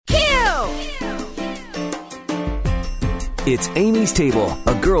It's Amy's Table,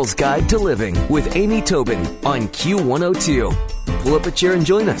 a girl's guide to living with Amy Tobin on Q102. Pull up a chair and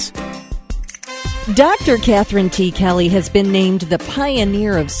join us. Dr. Catherine T. Kelly has been named the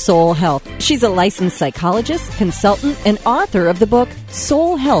pioneer of soul health. She's a licensed psychologist, consultant, and author of the book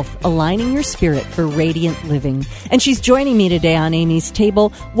Soul Health, Aligning Your Spirit for Radiant Living. And she's joining me today on Amy's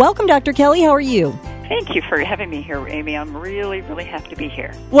Table. Welcome, Dr. Kelly. How are you? Thank you for having me here, Amy. I'm really, really happy to be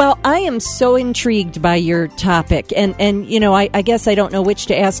here. Well, I am so intrigued by your topic. And you know, I guess I don't know which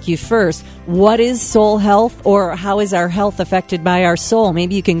to ask you first. What is soul health, or how is our health affected by our soul?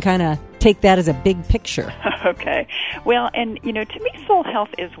 Maybe you can kind of take that as a big picture. Okay. Well, and, you know, to me, soul health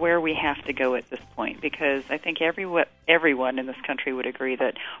is where we have to go at this point, because I think everyone in this country would agree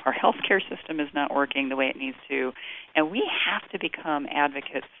that our healthcare system is not working the way it needs to, and we have to become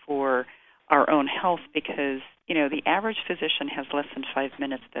advocates for our own health, because, you know, the average physician has less than 5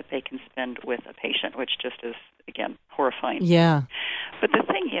 minutes that they can spend with a patient, which just is, again, horrifying. Yeah. But the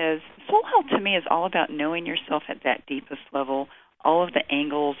thing is, soul health to me is all about knowing yourself at that deepest level, all of the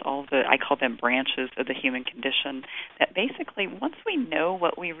angles, all of the, I call them branches of the human condition, that basically once we know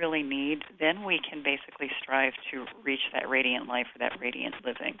what we really need, then we can basically strive to reach that radiant life or that radiant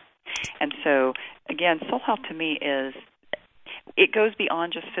living. And so, again, soul health to me is, it goes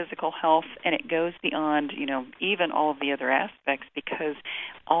beyond just physical health, and it goes beyond, you know, even all of the other aspects, because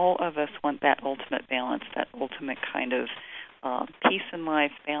all of us want that ultimate balance, that ultimate kind of peace in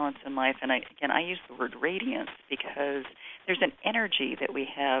life, balance in life. And I use the word radiance because there's an energy that we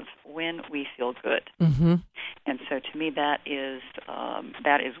have when we feel good. Mm-hmm. And so to me, that is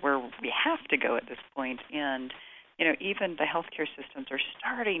where we have to go at this point. And, you know, even the healthcare systems are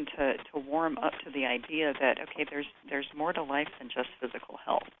starting to warm up to the idea that, okay, there's more to life than just physical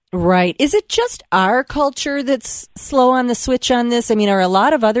health. Right. Is it just our culture that's slow on the switch on this? I mean, are a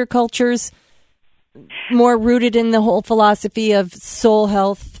lot of other cultures more rooted in the whole philosophy of soul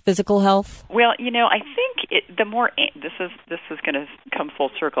health, physical health? Well, you know, I think this is going to come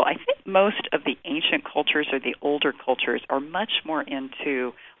full circle. I think most of the ancient cultures or the older cultures are much more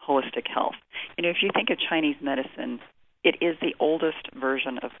into holistic health. You know, if you think of Chinese medicine, it is the oldest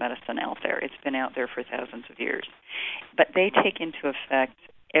version of medicine out there. It's been out there for thousands of years. But they take into effect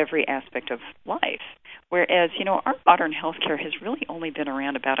every aspect of life. Whereas, you know, our modern healthcare has really only been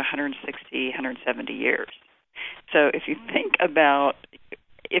around about 160, 170 years. So if you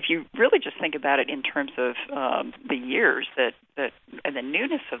really just think about it in terms of the years and the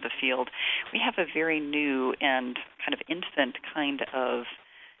newness of the field, we have a very new and kind of infant kind of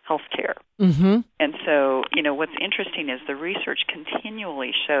healthcare. Mm-hmm. And so, you know, what's interesting is the research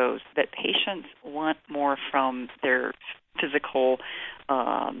continually shows that patients want more from their physical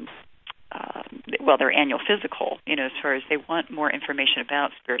their annual physical, you know, as far as they want more information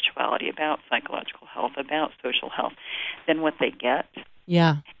about spirituality, about psychological health, about social health than what they get.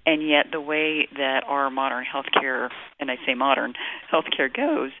 Yeah. And yet the way that our modern healthcare, and I say modern, healthcare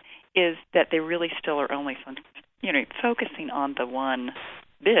goes, is that they really still are only, focusing on the one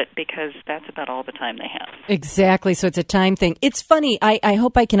bit, because that's about all the time they have. Exactly. So it's a time thing. It's funny. I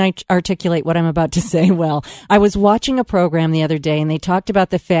hope I can articulate what I'm about to say well. I was watching a program the other day, and they talked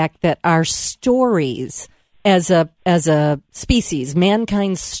about the fact that our stories as a species,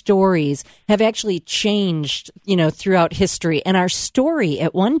 mankind's stories, have actually changed, you know, throughout history. And our story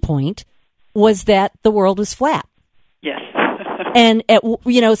at one point was that the world was flat. Yes. And,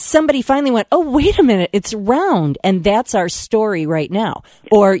 somebody finally went, oh, wait a minute, it's round. And that's our story right now.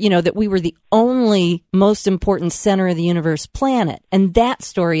 Or, you know, that we were the only most important center of the universe planet. And that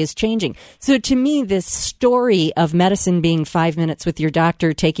story is changing. So to me, this story of medicine being 5 minutes with your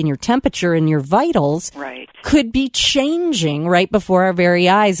doctor, taking your temperature and your vitals, right, could be changing right before our very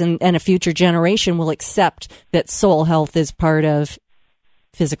eyes. And a future generation will accept that soul health is part of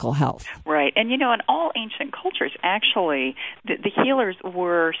physical health. Right. And, you know, in all ancient cultures, actually, the healers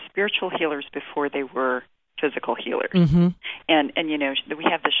were spiritual healers before they were physical healers. Mm-hmm. And you know, we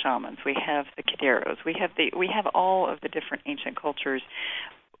have the shamans, we have the caderos, we have all of the different ancient cultures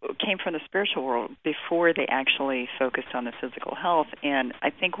came from the spiritual world before they actually focused on the physical health. And I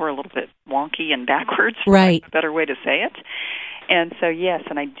think we're a little bit wonky and backwards. Right. A better way to say it. And so, yes,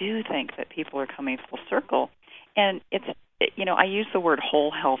 and I do think that people are coming full circle. And I use the word whole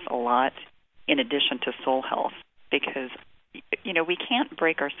health a lot in addition to soul health, because, you know, we can't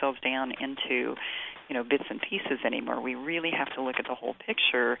break ourselves down into, you know, bits and pieces anymore. We really have to look at the whole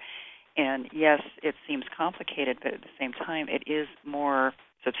picture. And yes, it seems complicated, but at the same time, it is more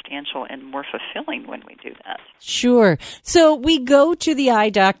substantial and more fulfilling when we do that. Sure. So we go to the eye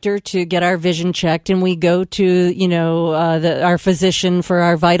doctor to get our vision checked, and we go to, our physician for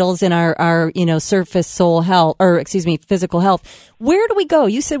our vitals and our surface physical health. Where do we go?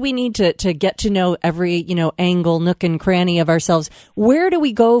 You said we need to get to know every, angle, nook and cranny of ourselves. Where do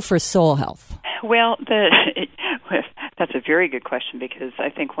we go for soul health? Well, that's a very good question, because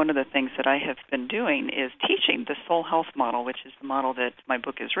I think one of the things that I have been doing is teaching the soul health model, which is the model that my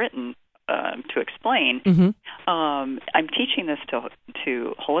book is written to explain. Mm-hmm. I'm teaching this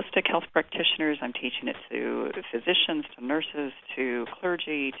to holistic health practitioners. I'm teaching it to physicians, to nurses, to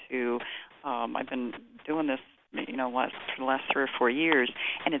clergy, to I've been doing this for the last 3 or 4 years,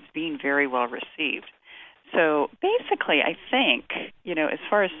 and it's being very well received. So basically, I think, as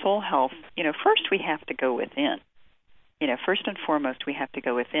far as soul health, first we have to go within. First and foremost, we have to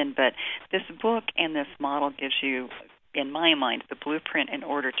go within. But this book and this model gives you, in my mind, the blueprint in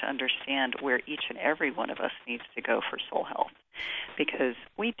order to understand where each and every one of us needs to go for soul health. Because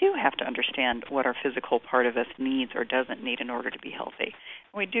we do have to understand what our physical part of us needs or doesn't need in order to be healthy.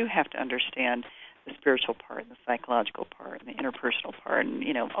 We do have to understand the spiritual part, the psychological part, and the interpersonal part, and,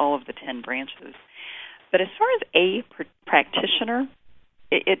 all of the 10 branches. But as far as a practitioner,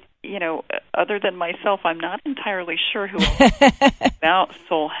 other than myself, I'm not entirely sure who else about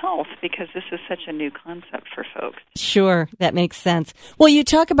soul health, because this is such a new concept for folks. Sure, that makes sense. Well, you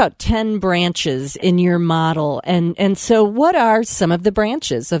talk about 10 branches in your model, and so what are some of the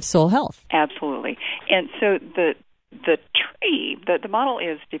branches of soul health? Absolutely. And so the tree, the model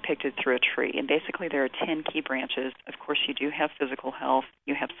is depicted through a tree, and basically there are 10 key branches. Of course, you do have physical health,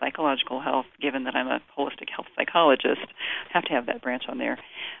 you have psychological health. Given that I'm a holistic health psychologist, I have to have that branch on there.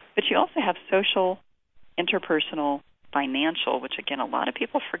 But you also have social, interpersonal, financial, which again a lot of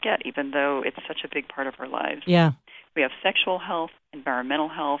people forget, even though it's such a big part of our lives. Yeah. We have sexual health, environmental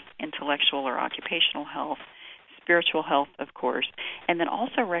health, intellectual or occupational health, spiritual health, of course, and then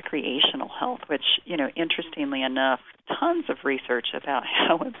also recreational health, which, interestingly enough, tons of research about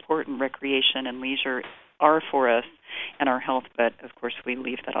how important recreation and leisure are for us and our health, but of course we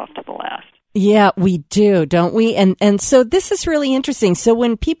leave that off to the last. Yeah, we do, don't we? And so this is really interesting. So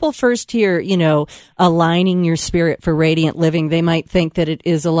when people first hear, aligning your spirit for radiant living, they might think that it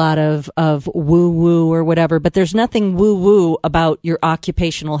is a lot of woo-woo or whatever, but there's nothing woo-woo about your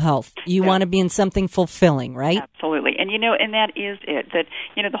occupational health. You want to be in something fulfilling, right? Absolutely. And, and that is it. That,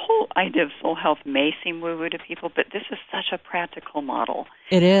 the whole idea of soul health may seem woo-woo to people, but this is such a practical model.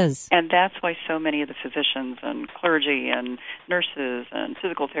 It is. And that's why so many of the physicians and clergy and nurses and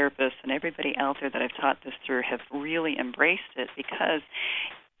physical therapists and everybody out there that I've taught this through have really embraced it, because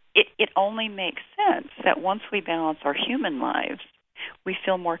it only makes sense that once we balance our human lives, we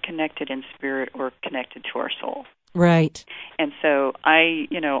feel more connected in spirit or connected to our soul. Right. And so I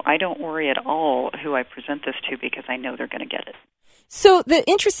don't worry at all who I present this to, because I know they're going to get it. So the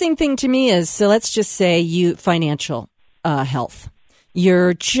interesting thing to me is, so let's just say financial health.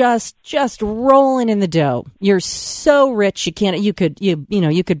 You're just rolling in the dough. You're so rich you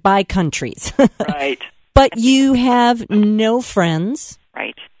could buy countries. Right. But you have no friends.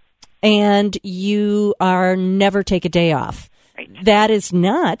 Right. And you are never take a day off. Right. That is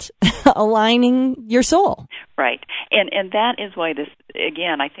not aligning your soul. Right. And that is why this,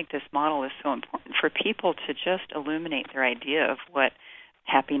 again, I think this model is so important for people to just illuminate their idea of what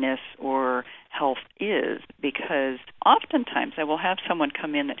happiness or health is, because oftentimes I will have someone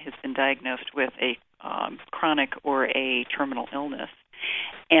come in that has been diagnosed with a chronic or a terminal illness,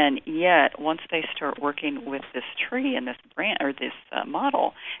 and yet once they start working with this tree and this brand or this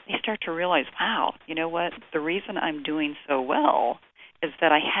model, they start to realize, wow, you know what? The reason I'm doing so well is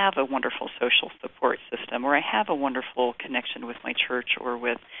that I have a wonderful social support system, or I have a wonderful connection with my church or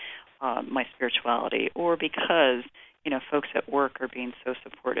with my spirituality, or because folks at work are being so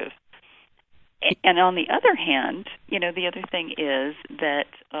supportive. And on the other hand, the other thing is that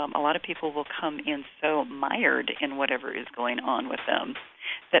a lot of people will come in so mired in whatever is going on with them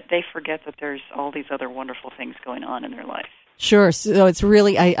that they forget that there's all these other wonderful things going on in their life. Sure. So it's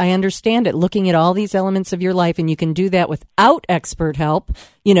really, I understand it, looking at all these elements of your life, and you can do that without expert help,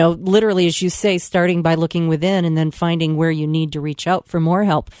 literally, as you say, starting by looking within and then finding where you need to reach out for more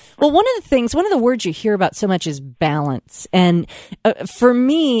help. Well, one of the words you hear about so much is balance. And for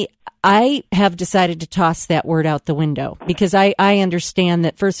me, I have decided to toss that word out the window, because I understand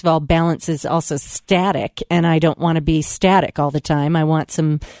that, first of all, balance is also static, and I don't want to be static all the time. I want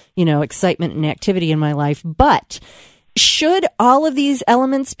some, excitement and activity in my life. But should all of these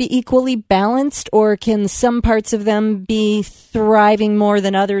elements be equally balanced, or can some parts of them be thriving more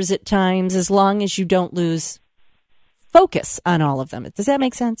than others at times, as long as you don't lose focus on all of them. Does that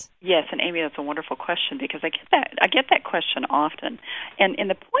make sense? Yes, and Amy, that's a wonderful question because I get that question often. And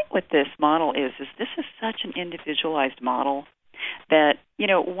the point with this model is this is such an individualized model that,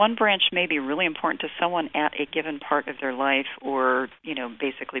 one branch may be really important to someone at a given part of their life or,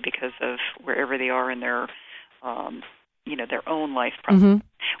 basically because of wherever they are in their their own life process. Mm-hmm.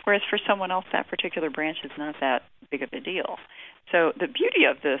 Whereas for someone else, that particular branch is not that big of a deal. So the beauty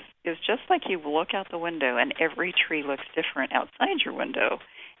of this is just like you look out the window and every tree looks different outside your window,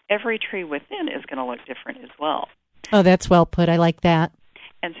 every tree within is going to look different as well. Oh, that's well put. I like that.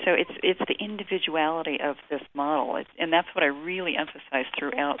 And so it's the individuality of this model, and that's what I really emphasize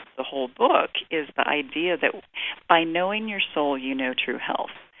throughout the whole book, is the idea that by knowing your soul, you know true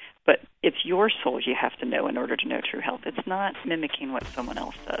health. But it's your soul you have to know in order to know true health. It's not mimicking what someone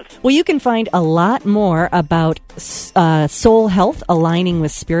else does. Well, you can find a lot more about soul health, aligning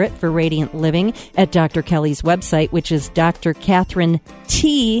with spirit for radiant living at Dr. Kelly's website, which is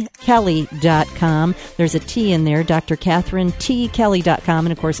drkatherinetkelly.com. There's a T in there, drkatherinetkelly.com.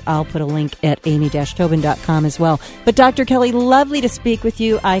 And, of course, I'll put a link at amy-tobin.com as well. But, Dr. Kelly, lovely to speak with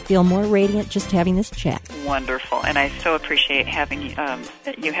you. I feel more radiant just having this chat. Wonderful. And I so appreciate having you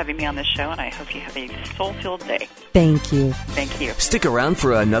having me on this show, and I hope you have a soul-filled day. Thank you. Thank you. Stick around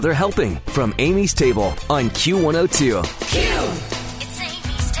for another helping from Amy's Table on Q102. Q! It's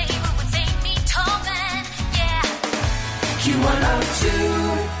Amy's Table with Amy Tobin, yeah. Q102.